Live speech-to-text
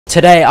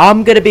Today,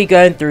 I'm going to be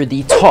going through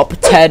the top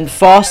 10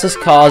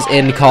 fastest cars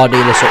in Car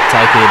Dealership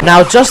Tycoon.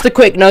 Now, just a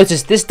quick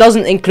notice, this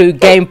doesn't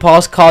include Game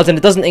Pass cars and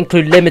it doesn't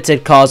include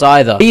limited cars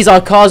either. These are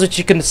cars which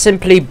you can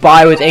simply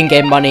buy with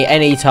in-game money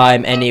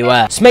anytime,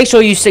 anywhere. So make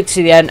sure you stick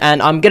to the end,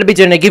 and I'm going to be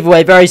doing a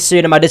giveaway very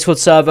soon on my Discord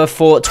server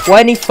for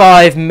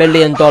 $25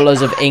 million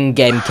of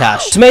in-game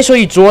cash. So make sure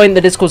you join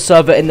the Discord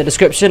server in the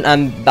description,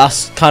 and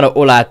that's kind of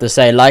all I have to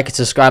say. Like and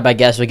subscribe, I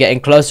guess. We're getting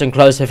closer and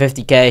closer to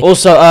 50k.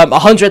 Also,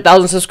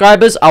 100,000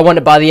 subscribers. I want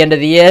it by the end of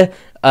the year.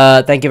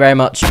 Thank you very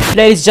much.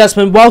 Ladies and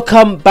gentlemen,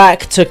 welcome back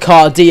to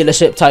Car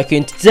Dealership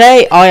Tycoon.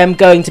 Today I am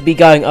going to be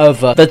going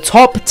over the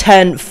top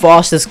 10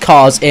 fastest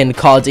cars in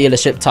Car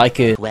Dealership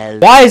Tycoon. Well,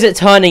 why is it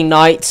turning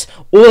night?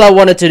 All I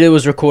wanted to do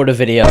was record a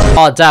video.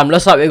 Oh damn,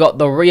 looks like we got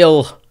the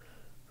real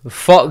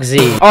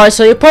Foxy. Alright,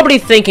 so you're probably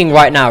thinking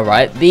right now,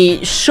 right?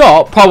 The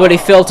shop probably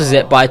filters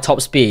it by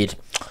top speed.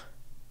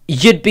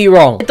 You'd be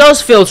wrong. It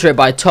does filter it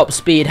by top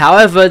speed.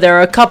 However, there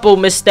are a couple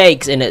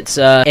mistakes in its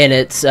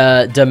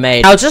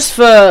domain. Now, just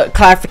for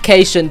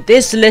clarification,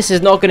 this list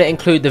is not going to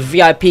include the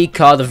VIP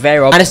car, the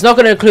Vero, and it's not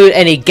going to include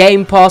any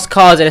Game Pass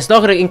cars, and it's not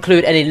going to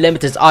include any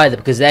limiteds either,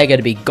 because they're going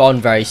to be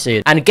gone very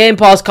soon. And Game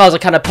Pass cars are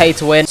kind of pay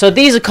to win. So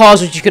these are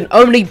cars which you can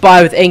only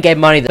buy with in-game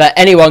money that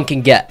anyone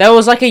can get. There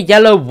was like a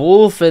yellow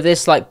wall for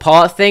this like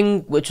part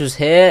thing, which was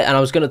here, and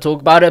I was going to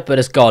talk about it, but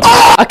it's gone.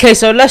 Okay,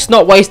 so let's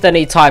not waste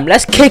any time.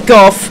 Let's kick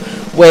off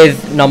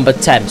with number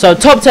 10. So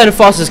top 10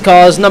 fastest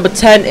cars. Number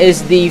 10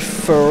 is the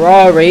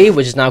Ferrari,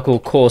 which is now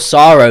called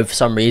Corsaro for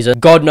some reason.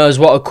 God knows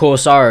what a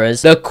Corsaro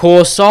is. The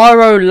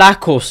Corsaro La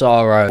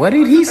Corsaro. What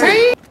did he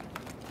say?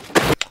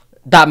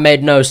 That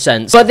made no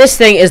sense. But this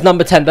thing is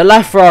number 10. The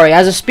LaFerrari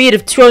has a speed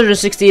of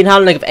 216,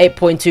 handling of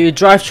 8.2,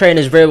 drivetrain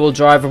is rear-wheel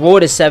drive,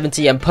 reward is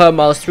 70, and per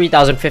mile is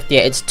 3,058.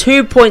 It's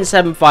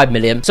 2.75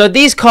 million. So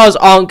these cars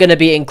aren't going to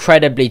be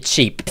incredibly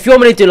cheap. If you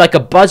want me to do like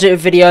a budget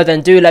video,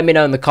 then do let me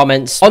know in the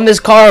comments. On this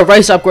car, a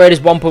race upgrade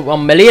is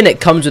 1.1 million. It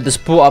comes with the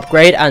sport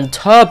upgrade and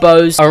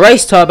turbos. A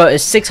race turbo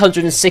is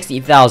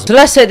 660,000. So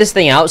let's take this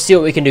thing out, see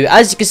what we can do.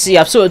 As you can see,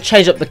 I've sort of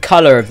changed up the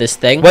color of this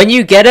thing. When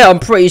you get it, I'm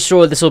pretty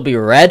sure this will be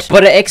red,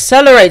 but it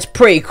accelerates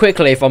pretty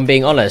quickly, if I'm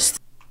being honest.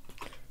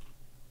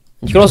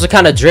 You can also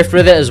kind of drift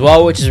with it as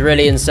well, which is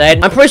really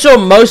insane. I'm pretty sure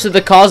most of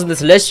the cars on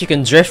this list you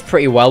can drift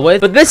pretty well with,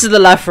 but this is the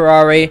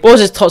LaFerrari. What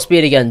was its top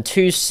speed again?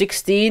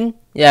 216?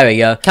 There we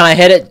go. Can I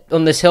hit it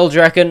on this hill, do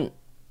you reckon?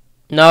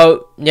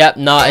 No. Yep,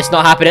 no, it's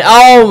not happening.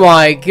 Oh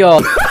my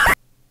god.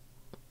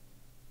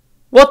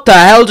 What the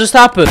hell just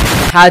happened?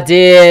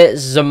 Hadir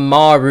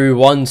Zamaru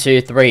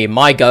 123,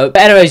 my goat.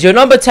 But anyways, your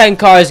number 10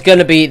 car is going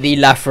to be the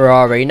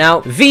LaFerrari.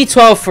 Now,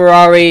 V12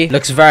 Ferrari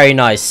looks very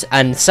nice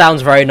and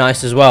sounds very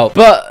nice as well.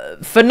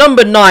 But for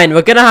number 9,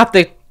 we're going to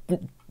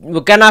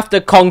have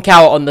to conk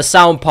out on the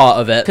sound part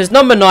of it. Because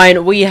number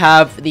 9, we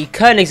have the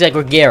Koenigsegg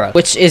Regera,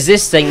 which is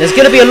this thing. There's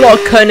going to be a lot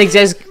of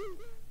Koenigseggs.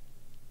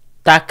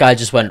 That guy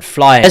just went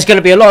flying. There's going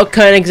to be a lot of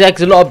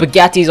Koenigsegg's, a lot of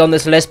Bugattis on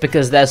this list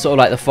because they're sort of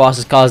like the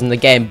fastest cars in the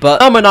game.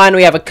 But number 9,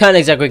 we have a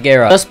Koenigsegg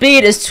Regera. The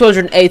speed is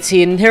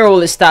 218. Here are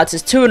all its stats.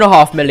 It's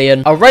 2.5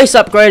 million. A race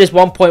upgrade is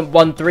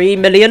 1.13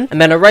 million.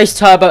 And then a race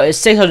turbo is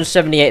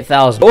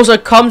 678,000. Also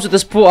comes with a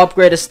sport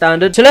upgrade as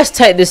standard. So let's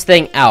take this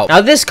thing out.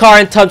 Now this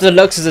car in terms of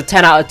looks is a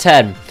 10 out of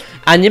 10.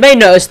 And you may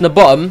notice in the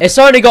bottom, it's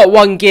only got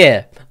one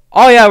gear.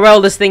 IRL,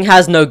 this thing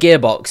has no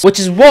gearbox, which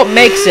is what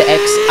makes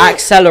it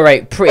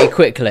accelerate pretty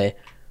quickly.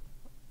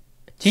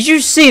 Did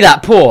you see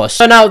that Porsche?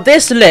 So now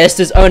this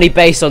list is only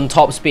based on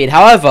top speed.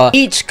 However,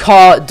 each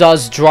car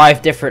does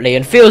drive differently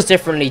and feels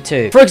differently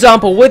too. For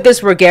example, with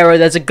this Regera,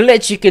 there's a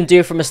glitch you can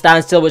do from a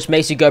standstill which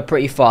makes you go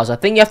pretty fast. I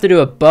think you have to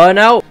do a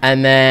burnout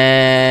and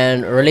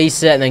then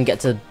release it and then get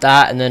to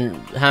that and then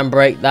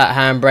handbrake, that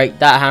handbrake,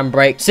 that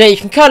handbrake. So you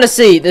can kind of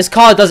see this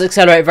car does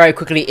accelerate very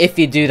quickly if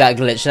you do that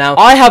glitch. Now,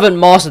 I haven't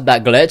mastered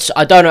that glitch.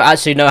 I don't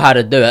actually know how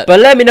to do it. But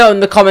let me know in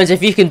the comments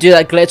if you can do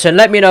that glitch and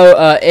let me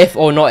know if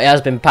or not it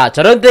has been patched.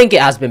 I don't think it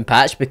has been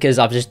patched because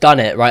I've just done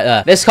it right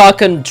there. This car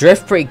can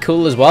drift pretty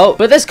cool as well,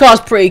 but this car's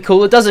pretty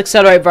cool. It does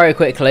accelerate very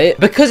quickly.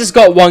 Because it's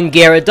got one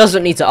gear, it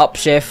doesn't need to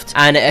upshift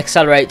and it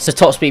accelerates to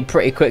top speed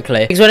pretty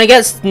quickly. Because when it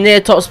gets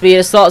near top speed,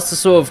 it starts to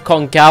sort of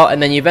conk out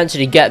and then you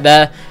eventually get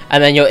there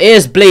and then your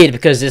ears bleed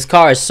because this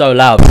car is so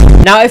loud.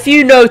 Now, if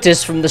you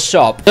notice from the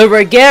shop, the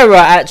Regera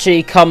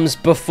actually comes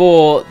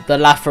before the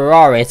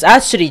LaFerrari. It's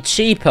actually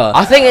cheaper.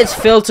 I think it's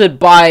filtered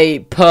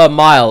by per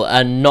mile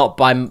and not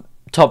by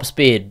top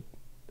speed.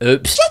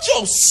 Oops.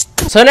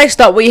 So next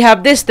up we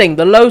have this thing,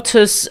 the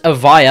Lotus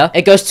Evija.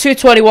 It goes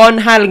 221,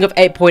 handling of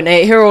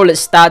 8.8. Here are all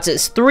its stats.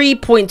 It's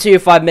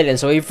 3.25 million.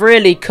 So we've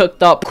really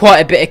cooked up quite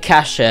a bit of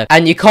cash here.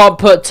 And you can't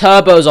put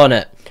turbos on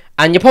it.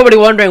 And you're probably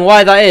wondering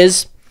why that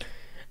is.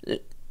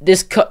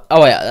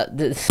 Oh wait,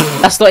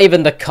 that's not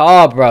even the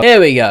car, bro. Here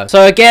we go.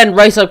 So again,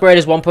 race upgrade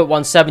is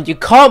 1.17. You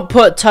can't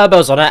put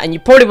turbos on it, and you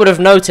probably would have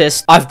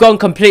noticed I've gone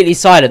completely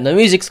silent. The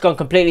music's gone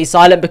completely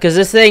silent because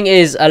this thing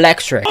is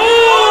electric.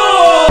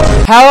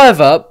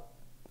 However,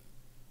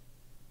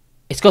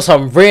 It's got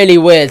some really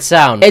weird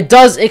sound. It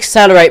does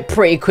accelerate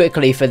pretty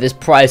quickly for this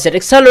price. It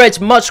accelerates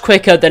much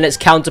quicker than its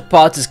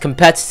counterparts, its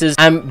competitors,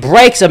 and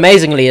brakes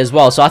amazingly as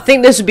well. So I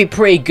think this would be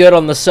pretty good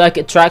on the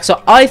circuit track.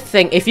 So I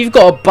think if you've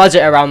got a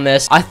budget around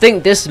this, I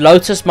think this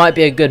Lotus might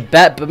be a good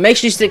bet. But make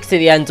sure you stick to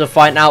the end to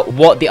find out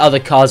what the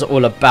other cars are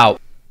all about.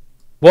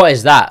 What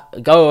is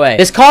that? Go away.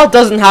 This car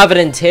doesn't have an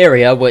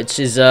interior, which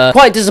is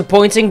quite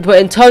disappointing. But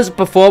in terms of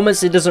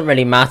performance, it doesn't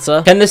really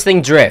matter. Can this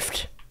thing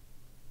drift?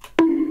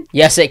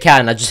 Yes, it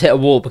can. I just hit a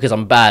wall because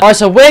I'm bad. Alright,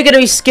 so we're going to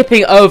be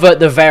skipping over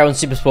the Veyron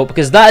Supersport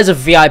because that is a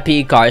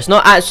VIP car. It's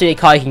not actually a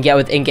car you can get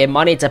with in-game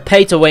money. It's a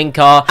pay-to-win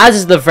car, as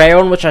is the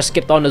Veyron, which I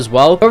skipped on as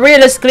well. But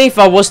realistically, if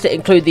I was to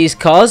include these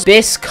cars,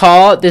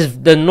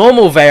 the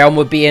normal Veyron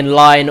would be in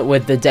line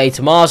with the De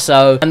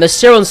Tomaso, and the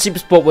Chiron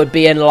Supersport would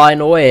be in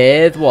line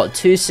with, what,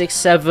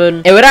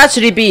 267? It would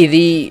actually be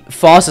the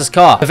fastest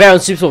car. The Veyron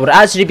Supersport would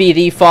actually be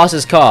the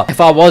fastest car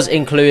if I was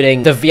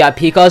including the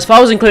VIP cars. If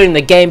I was including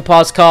the Game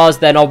Pass cars,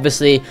 then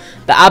obviously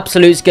the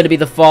Absolute's going to be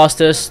the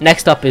fastest.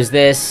 Next up is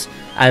this,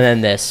 and then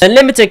this. And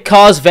limited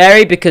cars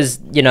vary because,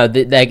 you know,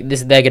 they're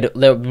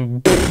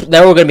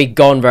all going to be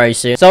gone very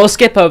soon. So I'll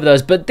skip over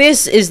those. But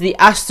this is the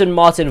Aston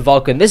Martin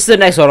Vulcan. This is the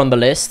next one on the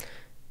list.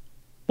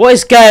 What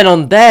is going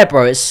on there,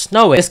 bro? It's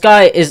snowing. This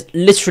guy is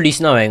literally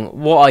snowing.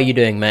 What are you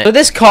doing, mate? So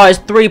this car is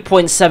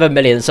 3.7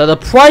 million. So the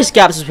price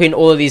gaps between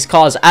all of these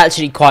cars are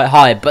actually quite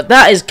high. But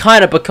that is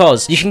kind of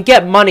because you can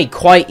get money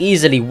quite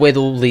easily with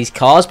all these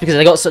cars because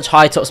they got such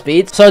high top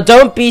speeds. So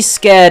don't be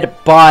scared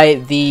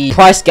by the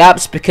price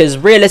gaps because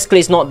realistically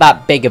it's not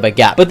that big of a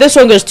gap. But this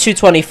one goes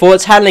 224.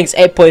 Its handling is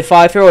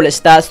 8.5. Here are all its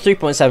stats,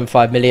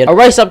 3.75 million. A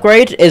race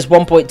upgrade is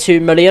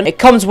 1.2 million. It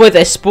comes with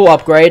a sport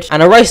upgrade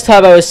and a race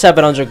turbo is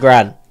 700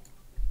 grand.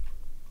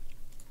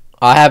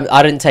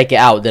 I didn't take it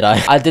out, did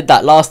I? I did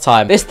that last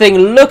time. This thing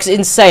looks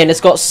insane.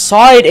 It's got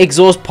side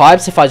exhaust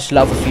pipes. If I just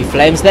let off a few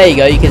flames, there you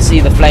go. You can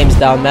see the flames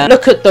down there.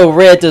 Look at the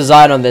rear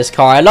design on this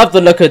car. I love the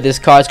look of this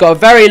car. It's got a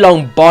very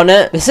long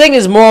bonnet. This thing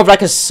is more of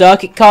like a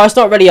circuit car. It's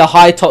not really a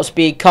high top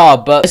speed car,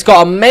 but it's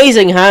got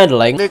amazing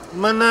handling.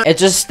 It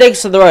just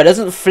sticks to the road. It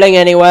doesn't fling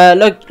anywhere.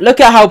 Look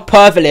at how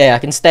perfectly I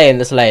can stay in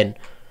this lane.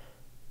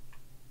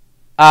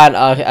 And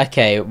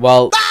okay,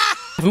 well,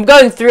 if I'm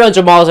going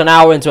 300 miles an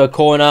hour into a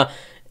corner,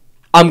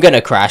 I'm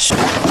gonna crash.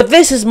 But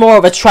this is more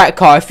of a track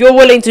car. If you're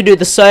willing to do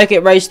the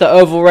circuit race, the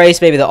oval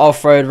race, maybe the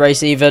off-road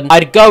race even,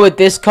 I'd go with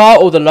this car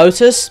or the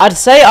Lotus. I'd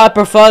say I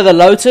prefer the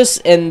Lotus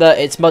in that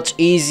it's much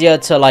easier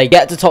to like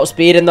get to top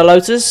speed in the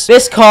Lotus.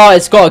 This car,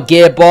 it's got a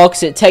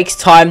gearbox. It takes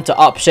time to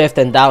upshift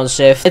and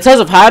downshift. In terms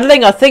of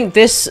handling, I think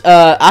this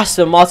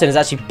Aston Martin is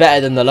actually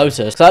better than the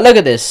Lotus. So look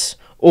at this.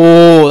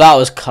 Oh, that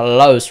was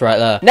close right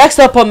there. Next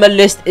up on the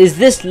list is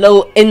this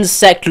little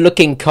insect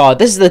looking car.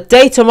 This is the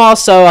De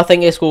Tomaso, I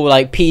think it's called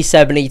like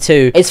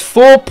P72. It's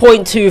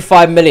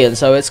 4.25 million,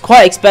 so it's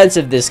quite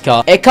expensive, this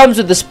car. It comes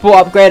with the sport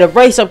upgrade. A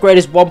race upgrade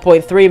is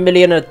 1.3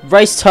 million. A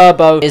race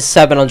turbo is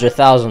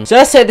 700,000. So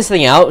let's take this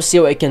thing out,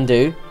 see what it can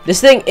do. This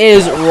thing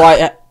is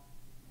right-hand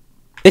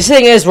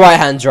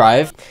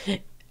drive.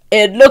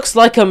 It looks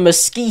like a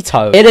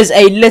mosquito. It is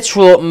a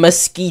literal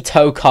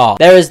mosquito car.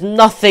 There is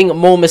nothing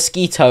more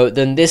mosquito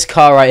than this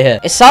car right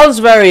here. It sounds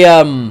very,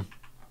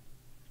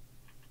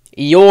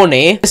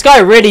 yawny. This guy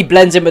really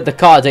blends in with the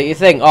car, don't you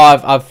think?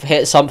 Oh, I've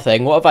hit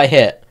something. What have I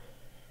hit?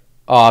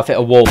 Oh, I've hit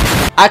a wall.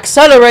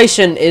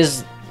 Acceleration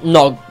is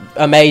not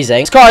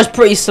amazing. This car has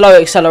pretty slow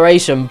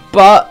acceleration,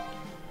 but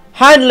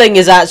handling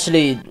is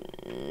actually...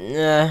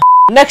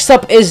 Next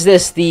up is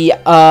this, the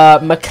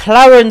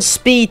McLaren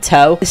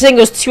Speedtail. This thing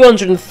goes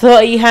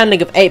 230,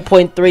 handling of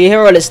 8.3. Here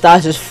are its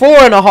stats is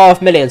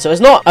 4.5 million. So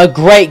it's not a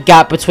great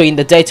gap between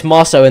the De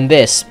Tomaso and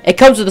this. It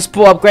comes with a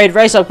sport upgrade.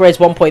 Race upgrade is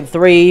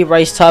 1.3.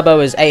 Race turbo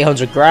is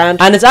 800 grand.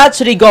 And it's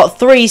actually got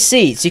 3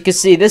 seats. You can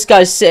see this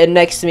guy's sitting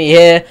next to me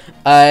here.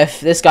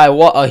 If this guy,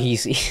 what? Oh,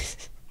 he's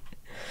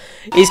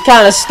he's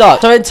kind of stuck.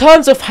 So in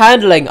terms of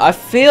handling, I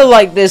feel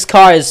like this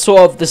car is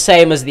sort of the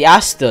same as the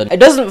Aston.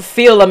 It doesn't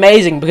feel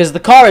amazing because the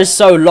car is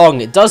so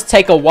long. It does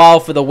take a while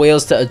for the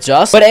wheels to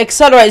adjust, but it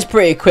accelerates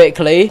pretty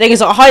quickly. The thing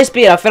is, at high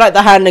speed, I feel like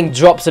the handling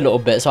drops a little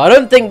bit. So I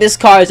don't think this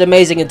car is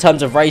amazing in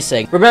terms of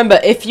racing. Remember,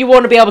 if you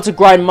want to be able to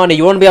grind money,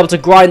 you want to be able to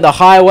grind the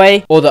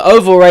highway or the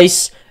oval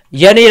race,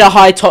 you need a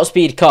high top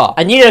speed car,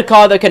 and you need a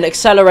car that can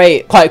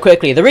accelerate quite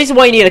quickly. The reason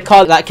why you need a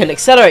car that can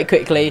accelerate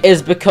quickly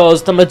is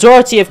because the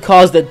majority of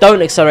cars that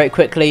don't accelerate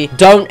quickly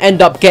don't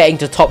end up getting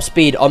to top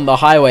speed on the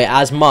highway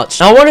as much.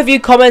 Now, one of you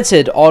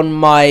commented on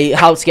my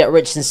how to get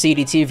rich in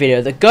CDT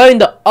video that going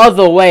the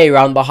other way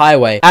around the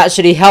highway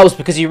actually helps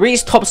because you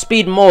reach top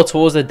speed more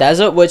towards the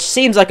desert, which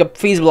seems like a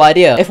feasible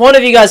idea. If one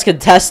of you guys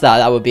could test that,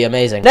 that would be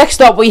amazing.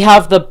 Next up, we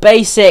have the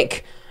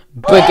basic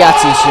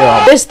Bugatti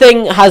Chiron. This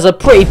thing has a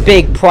pretty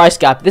big price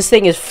gap. This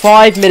thing is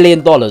 $5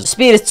 million.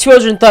 Speed is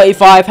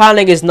 235,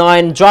 handling is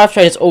 9,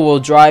 drivetrain is all-wheel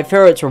drive.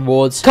 Here are its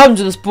rewards. Comes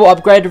with a sport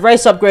upgrade.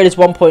 Race upgrade is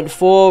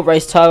 1.4,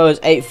 race turbo is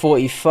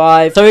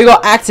 845. So we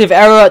got active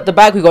aero at the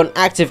back. We got an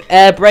active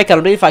air brake. And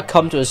I believe if I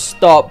come to a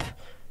stop,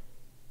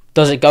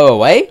 does it go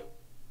away?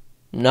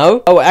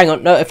 No? Oh, hang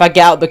on. No, if I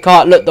get out the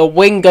car, look, the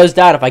wing goes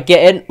down. If I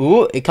get in,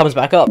 ooh, it comes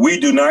back up. We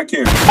do not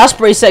care. That's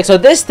pretty sick. So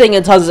this thing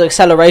in terms of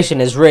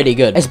acceleration is really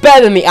good. It's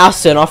better than the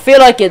Aston. I feel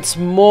like it's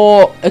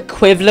more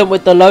equivalent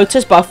with the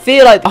Lotus, but I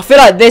feel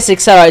like this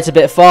accelerates a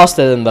bit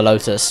faster than the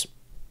Lotus.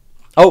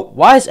 Oh,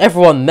 why is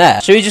everyone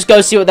there? Should we just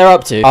go see what they're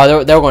up to?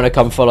 Oh, they're going to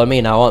come follow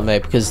me now, aren't they?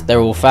 Because they're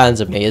all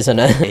fans of me, isn't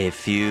it?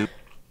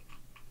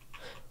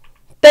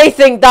 They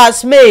think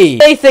that's me.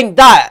 They think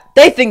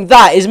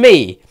that is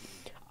me.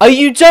 Are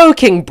you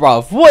joking,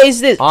 bruv? What is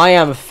this? I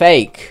am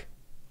fake.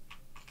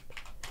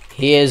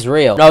 He is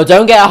real. No,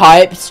 don't get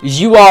hyped.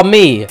 You are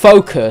me.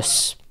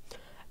 Focus.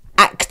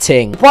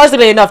 Acting.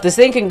 Surprisingly enough, this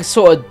thing can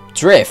sort of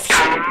drift.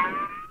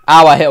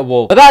 Ow, I hit a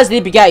wall. But that is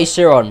the Bugatti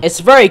Chiron. It's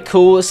very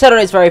cool. It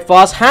accelerates very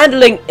fast.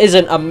 Handling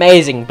isn't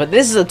amazing, but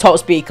this is a top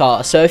speed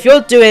car. So if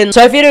you're doing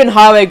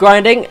highway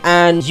grinding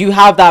and you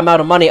have that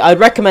amount of money, I'd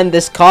recommend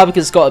this car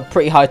because it's got a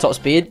pretty high top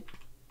speed.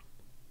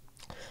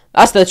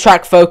 That's the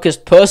track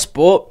focused Pure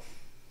Sport.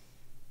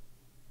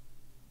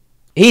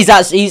 He's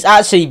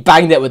actually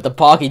banged it with the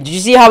parking. Did you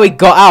see how he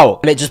got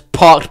out? And it just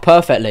parked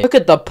perfectly. Look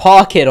at the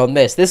parking on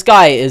this. This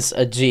guy is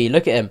a G.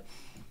 Look at him.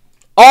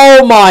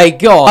 Oh my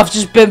god. I've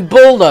just been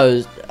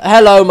bulldozed.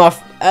 Hello, my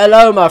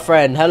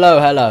friend. Hello.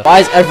 Why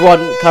is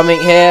everyone coming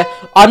here?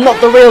 I'm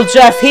not the real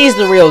Jeff. He's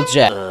the real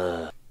Jeff.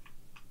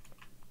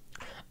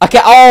 Okay,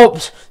 oh,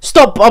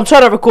 stop. I'm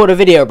trying to record a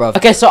video, bro.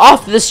 Okay, so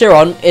after the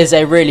Chiron is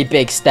a really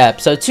big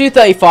step. So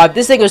 235.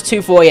 This thing was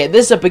 248.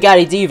 This is a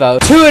Bugatti Divo.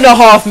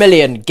 2.5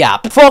 million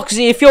gap.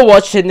 Foxy, if you're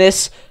watching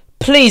this,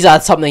 please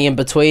add something in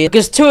between,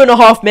 because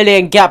 2.5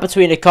 million gap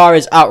between a car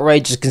is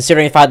outrageous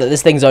considering the fact that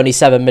this thing's only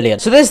 7 million.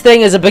 So this thing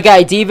is a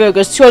Bugatti Divo. It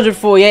goes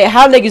 248.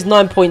 Handling is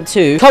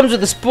 9.2. Comes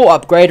with a sport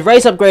upgrade.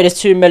 Race upgrade is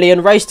 2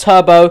 million. Race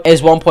turbo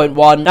is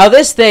 1.1. Now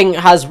this thing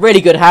has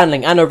really good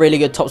handling and a really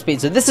good top speed.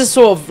 So this is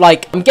sort of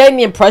like, I'm getting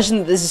the impression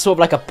that this is sort of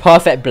like a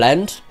perfect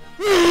blend.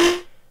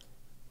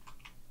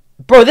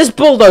 Bro, this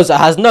bulldozer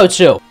has no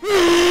chill.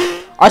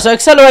 Alright, so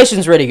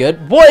acceleration's really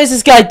good. What is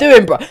this guy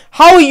doing, bro?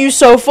 How are you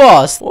so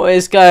fast? What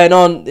is going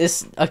on?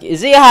 Is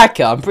he a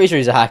hacker? I'm pretty sure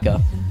he's a hacker.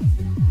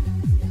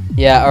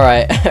 Yeah,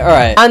 alright.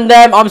 Alright. And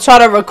I'm trying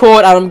to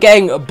record and I'm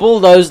getting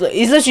bulldozed.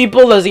 He's literally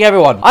bulldozing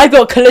everyone. I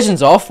got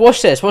collisions off.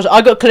 Watch this.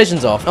 I got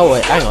collisions off. Oh,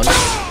 wait. Hang on.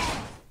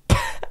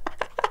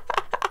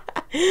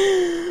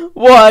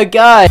 What a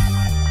guy.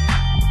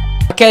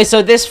 Okay,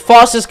 so this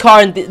fastest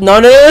car in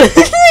no,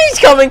 he's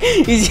coming.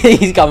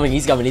 He's coming.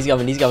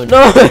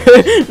 No,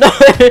 no,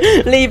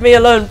 leave me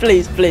alone,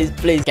 please.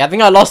 Okay, I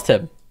think I lost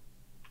him.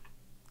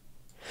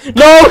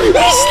 No,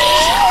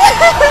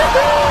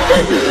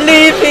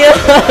 leave me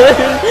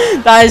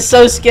alone. That is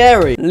so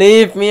scary.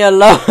 Leave me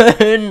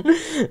alone,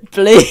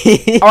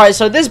 please. All right,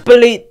 so this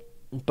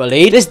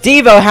this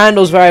Divo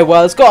handles very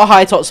well. It's got a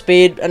high top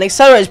speed and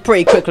accelerates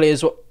pretty quickly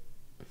as well.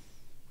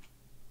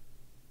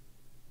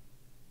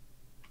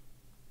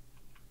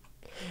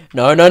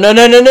 No.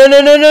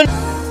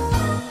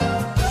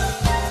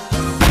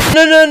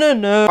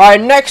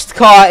 Alright, next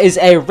car is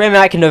a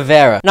Rimac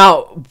Nevera.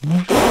 Now,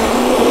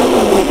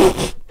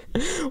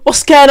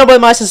 what's going on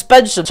with my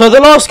suspension? So the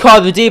last car,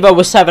 the Divo,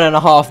 was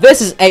 7.5. This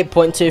is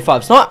 8.25.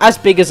 It's not as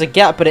big as a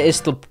gap, but it is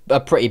still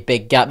a pretty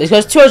big gap. This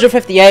goes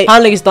 258.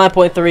 Handling is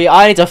 9.3.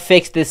 I need to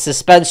fix this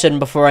suspension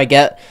before I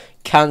get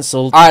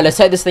cancelled. Alright, let's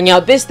take this thing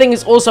out. This thing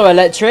is also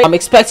electric. I'm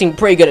expecting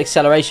pretty good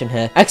acceleration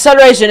here.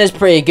 Acceleration is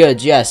pretty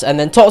good, yes. And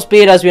then top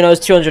speed, as we know,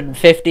 is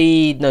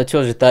 250. No,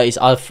 230.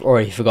 I've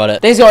already forgot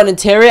it. Thing's got an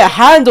interior.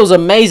 Handles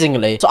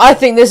amazingly. So I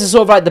think this is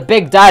sort of like the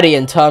big daddy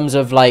in terms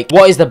of like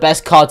what is the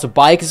best car to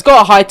buy, because it's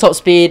got a high top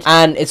speed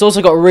and it's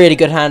also got really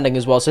good handling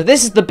as well. So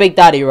this is the big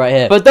daddy right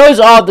here. But those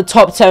are the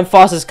top 10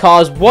 fastest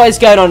cars. What is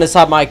going on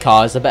inside my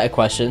car is a better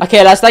question.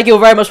 Okay, lads, thank you all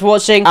very much for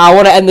watching. I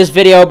want to end this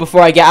video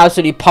before I get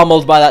absolutely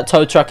pummeled by that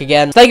tow truck again.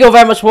 Thank you all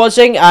very much for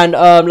watching, and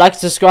like and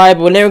subscribe.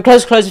 We're nearing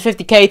close to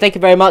 50k. Thank you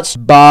very much.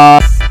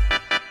 Bye.